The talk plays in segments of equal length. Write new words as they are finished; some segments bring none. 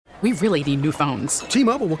We really need new phones.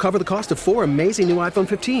 T-Mobile will cover the cost of 4 amazing new iPhone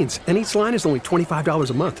 15s, and each line is only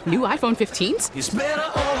 $25 a month. New iPhone 15s? It's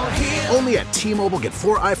better over here. Only at T-Mobile, get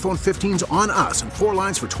 4 iPhone 15s on us and 4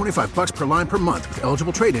 lines for $25 per line per month with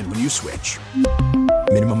eligible trade-in when you switch.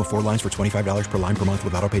 Minimum of 4 lines for $25 per line per month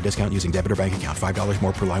with autopay discount using debit or bank account. $5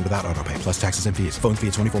 more per line without autopay, plus taxes and fees. Phone fee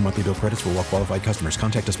at 24 monthly bill credits for well-qualified customers.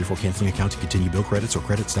 Contact us before canceling account to continue bill credits or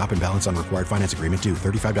credit stop and balance on required finance agreement due.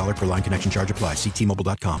 $35 per line connection charge applies. See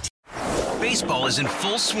T-Mobile.com. Baseball is in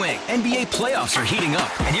full swing. NBA playoffs are heating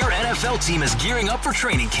up, and your NFL team is gearing up for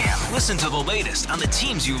training camp. Listen to the latest on the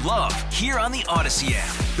teams you love here on the Odyssey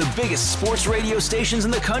app. The biggest sports radio stations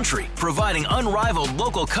in the country, providing unrivaled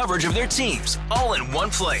local coverage of their teams, all in one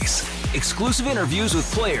place. Exclusive interviews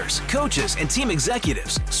with players, coaches, and team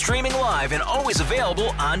executives, streaming live and always available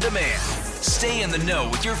on demand. Stay in the know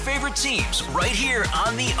with your favorite teams right here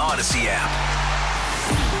on the Odyssey app.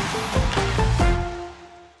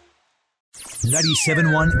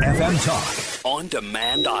 97.1 FM Talk. On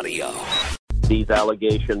demand audio. These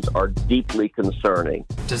allegations are deeply concerning.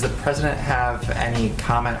 Does the president have any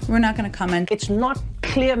comment? We're not going to comment. It's not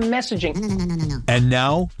clear messaging. No. And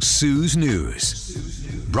now, Sue's News.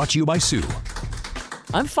 Brought to you by Sue.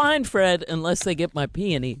 I'm fine, Fred, unless they get my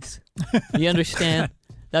peonies. You understand?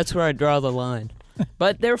 That's where I draw the line.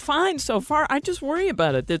 But they're fine so far. I just worry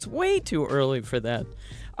about it. It's way too early for that.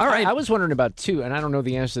 All right. I was wondering about, too, and I don't know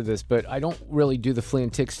the answer to this, but I don't really do the flea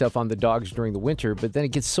and tick stuff on the dogs during the winter, but then it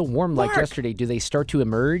gets so warm like yesterday. Do they start to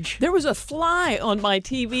emerge? There was a fly on my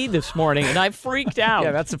TV this morning, and I freaked out.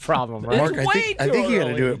 Yeah, that's a problem, right? Mark, I think you got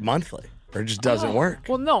to do it monthly. Or it just doesn't work.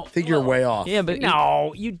 Well, no. I think you're way off. Yeah, but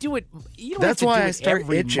no, you do it. You don't That's have to why do I it start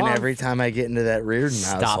itching month. every time I get into that Reardon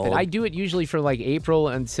household. Stop it. I do it usually from like April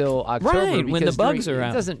until October. Right, when the bugs are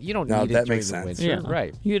out. You don't No, need that it during makes the sense. winter. Yeah,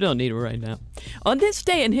 right. You don't need it right now. On this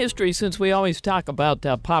day in history, since we always talk about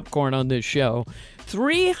popcorn on this show,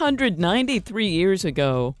 393 years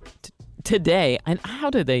ago today, and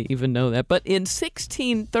how do they even know that? But in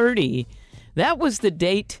 1630, that was the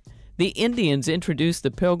date the Indians introduced the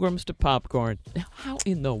Pilgrims to popcorn. Now, how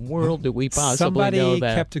in the world do we possibly know that?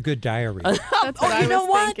 Somebody kept a good diary. That's what I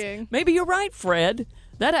was thinking. Maybe you're right, Fred.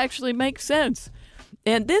 That actually makes sense.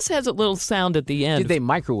 And this has a little sound at the end. Did they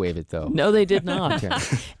microwave it, though? No, they did not.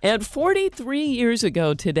 And 43 years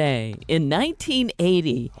ago today, in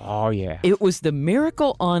 1980, it was the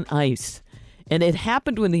Miracle on Ice. And it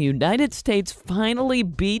happened when the United States finally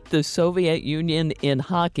beat the Soviet Union in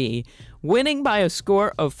hockey, winning by a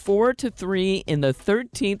score of 4-3 in the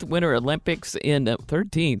 13th Winter Olympics in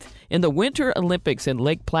the Winter Olympics in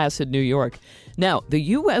Lake Placid, New York. Now, the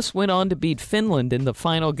U.S. went on to beat Finland in the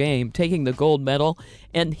final game, taking the gold medal.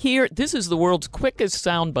 And here, this is the world's quickest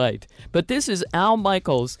soundbite, but this is Al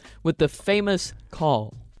Michaels with the famous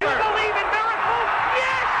call.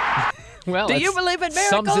 Well, do you believe in miracles?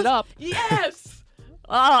 Sums it up. Yes.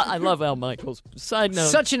 I love Al Michaels. Side note.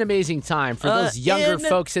 Such an amazing time for those younger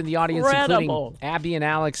folks in the audience, including Abby and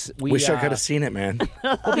Alex. Wish I could have seen it, man.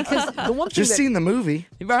 Well, because the one thing Just seen the movie.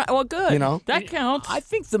 Well, good. You know? That counts. I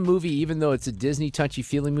think the movie, even though it's a Disney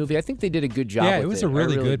touchy-feely movie, I think they did a good job with it. Yeah, it was a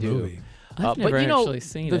really good movie. I've never actually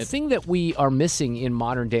seen the it. thing that we are missing in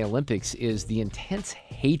modern-day Olympics is the intense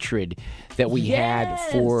hatred that we had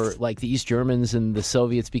for like the East Germans and the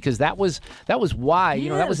Soviets, because that was why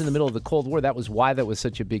that was in the middle of the Cold War. That was why that was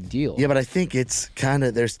such a big deal. Yeah, but I think it's kind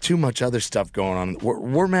of there's too much other stuff going on.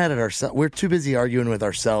 We're mad at ourselves. We're too busy arguing with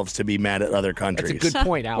ourselves to be mad at other countries. That's a good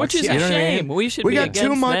point, Alex. Which is a shame. We should be got against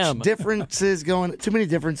too much them. differences going. Too many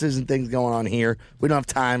differences and things going on here. We don't have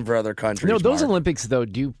time for other countries. No, those Mark. Olympics though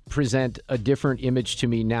do present a different image to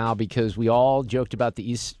me now, because we all joked about the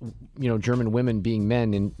East, German women being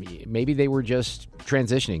men, and maybe they were just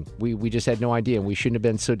transitioning. We just had no idea, and we shouldn't have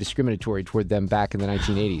been so discriminatory toward them back in the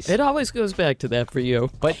 1980s. It always goes back to that for you.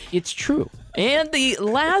 But it's true. And the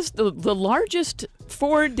largest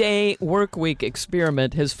 4-day work week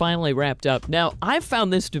experiment has finally wrapped up. Now, I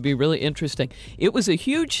found this to be really interesting. It was a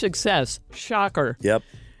huge success. Shocker. Yep.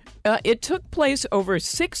 It took place over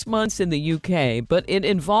 6 months in the UK, but it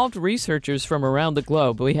involved researchers from around the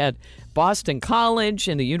globe. We had Boston College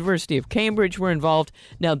and the University of Cambridge were involved.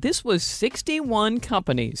 Now, this was 61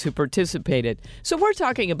 companies who participated. So we're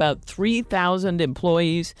talking about 3,000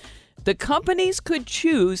 employees. The companies could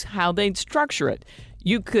choose how they'd structure it.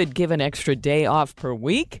 You could give an extra day off per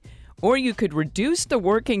week, or you could reduce the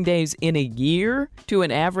working days in a year to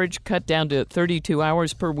an average cut down to 32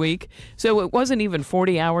 hours per week. So it wasn't even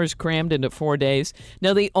 40 hours crammed into 4 days.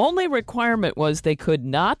 Now, the only requirement was they could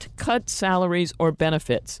not cut salaries or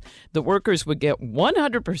benefits. The workers would get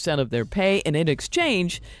 100% of their pay, and in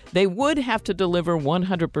exchange, they would have to deliver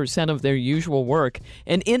 100% of their usual work.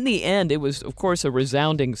 And in the end, it was, of course, a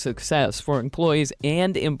resounding success for employees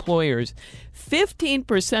and employers.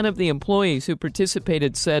 15% of the employees who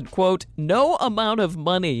participated said, quote, no amount of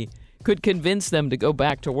money could convince them to go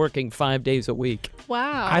back to working 5 days a week.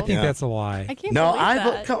 Wow. I think that's a lie. I can't believe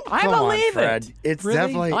that. I believe Fred. it. It's Really?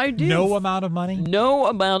 definitely I do. No amount of money? No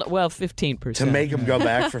amount, well, 15%. to make them go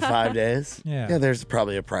back for 5 days. Yeah. There's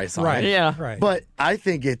probably a price on Right. it. Yeah. Right. But I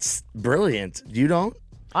think it's brilliant. You don't?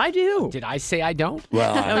 I do. Did I say I don't?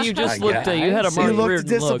 Well, No, you just I looked, guess. you had a You Mark looked Reardon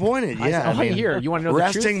disappointed. look. Yeah, I here. You want to know the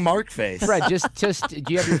resting truth? Mark face. Fred, just do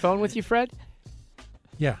you have your phone with you, Fred?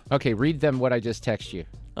 Yeah. Okay, read them what I just text you.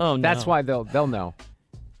 Oh, no. That's why they'll know.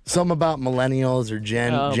 Some about millennials or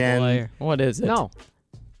Gen. Boy. What is it? No.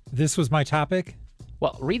 This was my topic.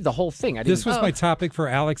 Well, read the whole thing. This was my topic for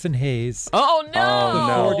Alex and Hayes. Oh, no. Oh,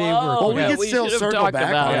 no. 4-day work Well, we week. can still should have circle talked back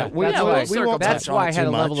about on it. it. We Yeah, won't- we'll we circle won't back. That's touch on why I it had too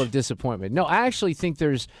a level much. of disappointment. No, I actually think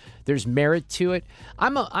there's merit to it.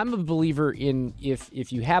 I'm a believer in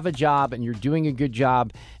if you have a job and you're doing a good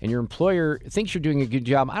job and your employer thinks you're doing a good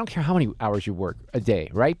job, I don't care how many hours you work a day,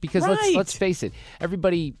 right? Because Right. let's face it,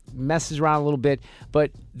 everybody messes around a little bit, but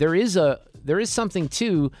there is something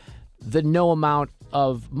to the no amount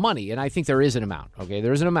of money, and I think there is an amount. Okay,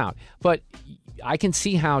 there is an amount, but I can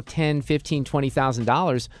see how $10,000, $15,000,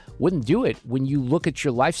 $20,000 wouldn't do it when you look at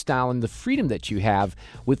your lifestyle and the freedom that you have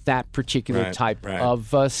with that particular type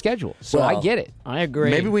of schedule. So Well, I get it. I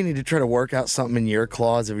agree. Maybe we need to try to work out something in your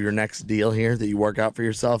clause of your next deal here that you work out for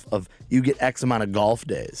yourself of you get X amount of golf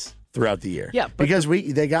days throughout the year. Yeah, but- because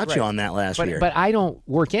they got you Right. on that last But, year. but I don't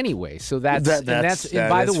work anyway, so that's That- and that's- and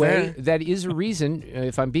by the that's way, fair. that is a reason.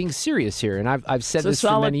 If I'm being serious here, and I've said It's a this for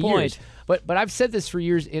solid many point. years, but I've said this for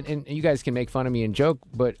years, and you guys can make fun of me and joke,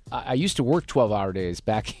 but I used to work 12-hour days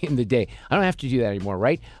back in the day. I don't have to do that anymore,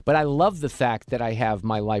 right? But I love the fact that I have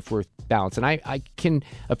my life worth balance, and I can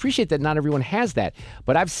appreciate that not everyone has that.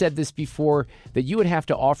 But I've said this before that you would have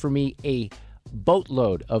to offer me a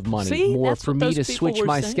boatload of money See? more That's for what me those to people switch were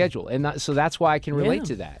my saying. schedule, and so that's why I can relate Yeah.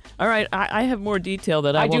 to that. All right, I have more detail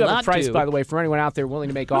that I I will do have not a price, do. by the way, for anyone out there willing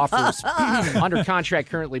to make offers under contract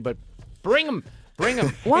currently, but bring them.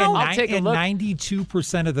 Well, I'll take a and look.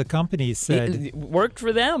 92% of the companies said It worked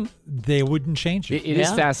for them. they wouldn't change it. It is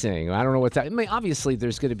Yeah. fascinating. I don't know what that. I mean, obviously,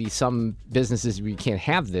 there's going to be some businesses where you can't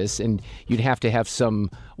have this, and you'd have to have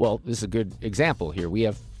some. Well, this is a good example here. We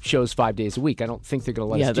have shows 5 days a week. I don't think they're going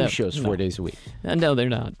to let us do shows 4 days a week. No, they're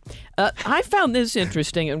not. I found this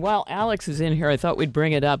interesting, and while Alex is in here, I thought we'd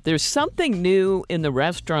bring it up. There's something new in the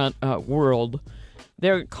restaurant world.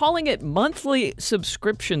 They're calling it monthly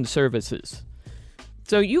subscription services.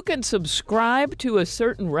 So you can subscribe to a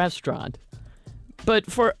certain restaurant,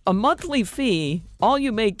 but for a monthly fee, all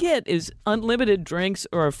you may get is unlimited drinks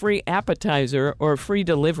or a free appetizer or a free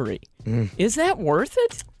delivery. Is that worth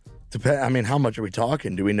it? I mean, how much are we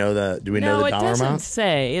talking? Do we know the No, dollar it doesn't amount?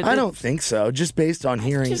 say. I don't think so. Just based on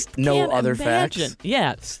hearing just no can't other imagine. facts.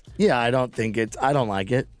 Yes. Yeah, I don't think it's. I don't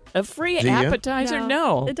like it. A free Do you? appetizer?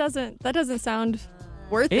 No. It doesn't. That doesn't sound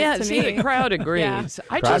worth Yeah, it to see, me. the crowd agrees. Yeah.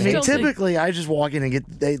 I I just mean, don't think- typically, I just walk in and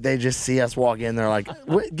get. They just see us walk in. They're like,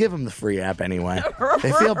 give them the free app anyway.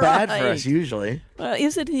 They feel bad for us Right. usually.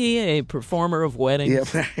 Isn't he a performer of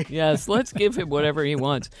weddings? Yeah. Yes, let's give him whatever he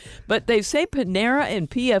wants. But they say Panera and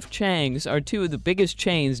P.F. Chang's are two of the biggest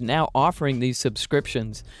chains now offering these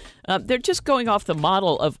subscriptions. They're just going off the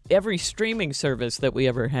model of every streaming service that we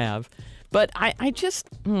ever have. But I just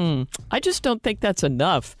don't think that's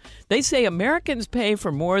enough. They say Americans pay for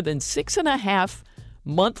more than 6.5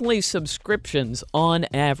 monthly subscriptions on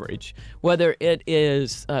average, whether it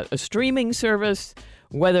is a streaming service,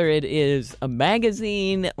 whether it is a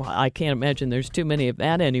magazine. Well, I can't imagine there's too many of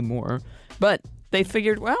that anymore. But they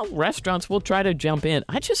figured, well, restaurants will try to jump in.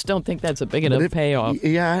 I just don't think that's a big enough payoff.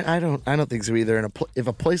 Yeah, I don't think so either. If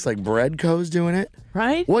a place like Breadco's doing it,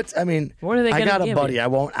 right? What are they? Gonna I got a give buddy. you? I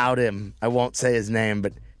won't out him. I won't say his name,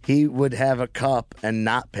 but he would have a cup and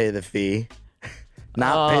not pay the fee.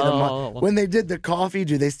 Not pay the money. When they did the coffee,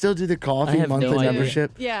 do they still do the coffee have no monthly idea.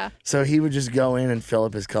 membership? Yeah. So he would just go in and fill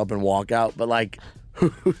up his cup and walk out. But like,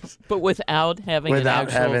 But without having an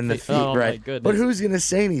actual having the fee. fee, Oh, my right? goodness. But who's going to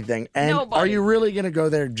say anything? And are Nobody. you really going to go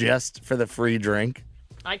there just for the free drink?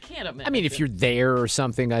 I can't imagine. I mean, if you're there or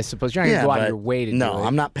something, I suppose you're not going to go out of your way to no, do it.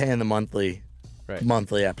 I'm not paying the monthly.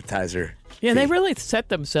 monthly appetizer. Yeah, they really set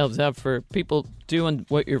themselves up for people doing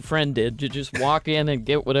what your friend did, to just walk in and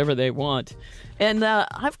get whatever they want. And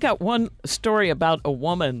I've got one story about a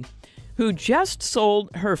woman who just sold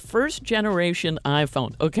her first-generation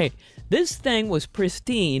iPhone. Okay, this thing was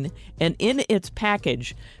pristine and in its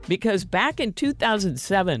package because back in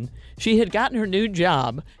 2007, she had gotten her new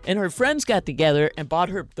job, and her friends got together and bought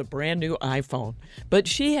her the brand-new iPhone. But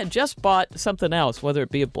she had just bought something else, whether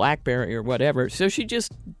it be a BlackBerry or whatever, so she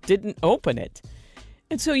just didn't open it.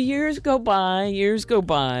 And so years go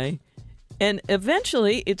by, and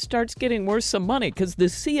eventually it starts getting worth some money because the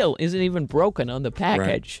seal isn't even broken on the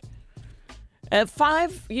package. Right.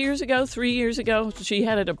 3 years ago, she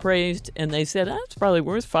had it appraised, and they said, it's probably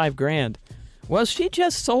worth $5,000. Well, she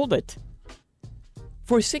just sold it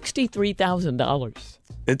for $63,000.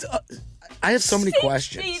 It's. I have so many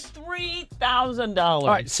questions. $63,000. All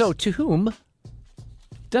right, so to whom?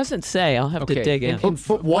 Doesn't say. I'll have to dig in.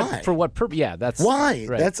 Why? For what purpose? Yeah, that's why.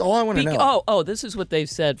 Right. That's all I want to know. Oh, this is what they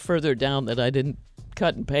said further down that I didn't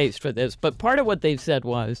cut and paste for this. But part of what they said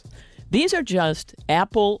was, these are just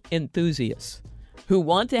Apple enthusiasts who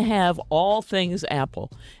want to have all things Apple,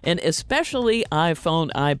 and especially iPhone,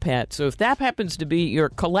 iPad. So if that happens to be your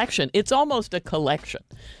collection, it's almost a collection.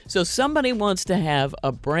 So somebody wants to have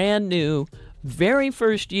a brand new, very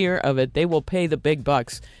first year of it, they will pay the big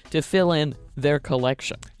bucks to fill in their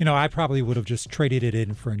collection. You know, I probably would have just traded it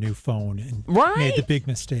in for a new phone and made the big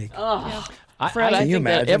mistake. Oh. Fred, can you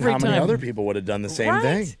imagine how many other people would have done the same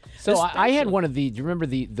thing? So I had one of the. Do you remember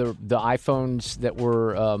the iPhones that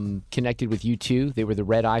were connected with U2? They were the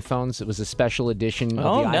red iPhones. It was a special edition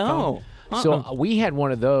of the iPhone. So we had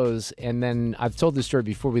one of those, and then I've told this story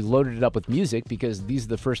before. We loaded it up with music because these are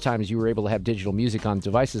the first times you were able to have digital music on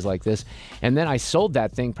devices like this. And then I sold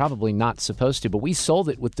that thing, probably not supposed to, but we sold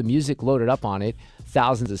it with the music loaded up on it,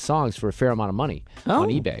 thousands of songs for a fair amount of money on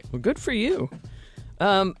eBay. Well, good for you.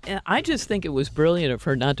 I just think it was brilliant of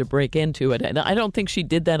her not to break into it. And I don't think she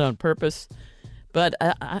did that on purpose. But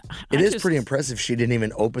it is pretty impressive she didn't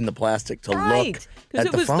even open the plastic to look at the phone. Because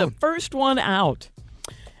it was the first one out.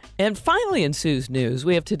 And finally in Sue's News,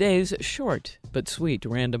 we have today's short but sweet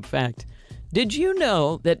random fact. Did you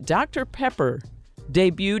know that Dr. Pepper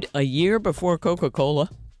debuted a year before Coca-Cola?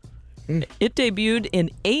 It debuted in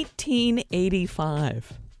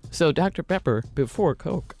 1885. So Dr. Pepper before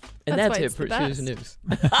Coke. And that's it for Sue's News.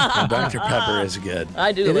 Dr. Pepper is good.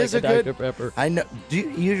 I do like Dr. Pepper. I know. Do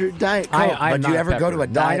you use your Diet Coke? But do you ever go to a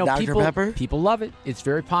Diet Dr. Pepper? People love it. It's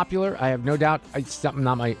very popular. I have no doubt. It's something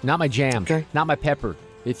not my jam. Okay. Not my pepper,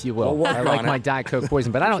 if you will. I like my Diet Coke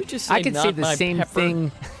poison, but I don't. I could say the same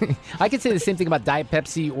thing. I could say the same thing about Diet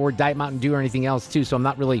Pepsi or Diet Mountain Dew or anything else too. So I'm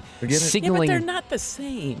not really signaling. Yeah, but they're not the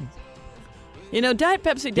same. You know, Diet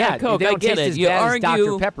Pepsi, Diet Coke, they don't I get taste it. as You bad argue. as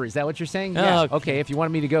Dr. Pepper. Is that what you're saying? Yeah. Okay, if you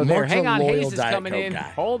wanted me to go there. Hang on, Hayes is coming in.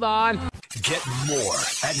 Hold on. Get more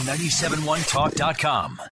at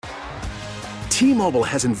 971talk.com. T-Mobile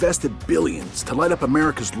has invested billions to light up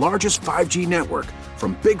America's largest 5G network,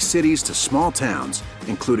 from big cities to small towns,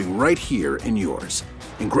 including right here in yours.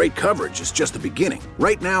 And great coverage is just the beginning.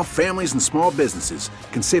 Right now, families and small businesses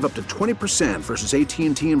can save up to 20% versus AT&T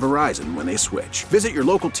and Verizon when they switch. Visit your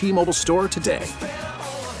local T-Mobile store today.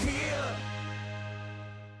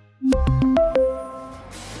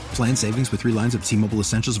 Plan savings with 3 lines of T-Mobile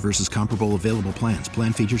Essentials versus comparable available plans.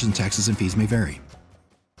 Plan features and taxes and fees may vary.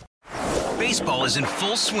 Baseball is in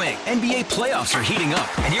full swing. NBA playoffs are heating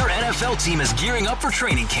up, and your NFL team is gearing up for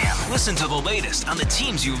training camp. Listen to the latest on the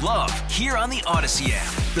teams you love here on the Odyssey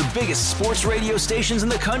app. The biggest sports radio stations in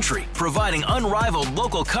the country, providing unrivaled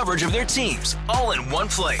local coverage of their teams, all in one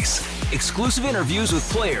place. Exclusive interviews with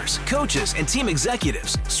players, coaches, and team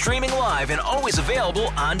executives, streaming live and always available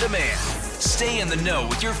on demand. Stay in the know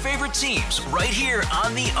with your favorite teams right here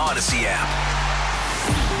on the Odyssey app.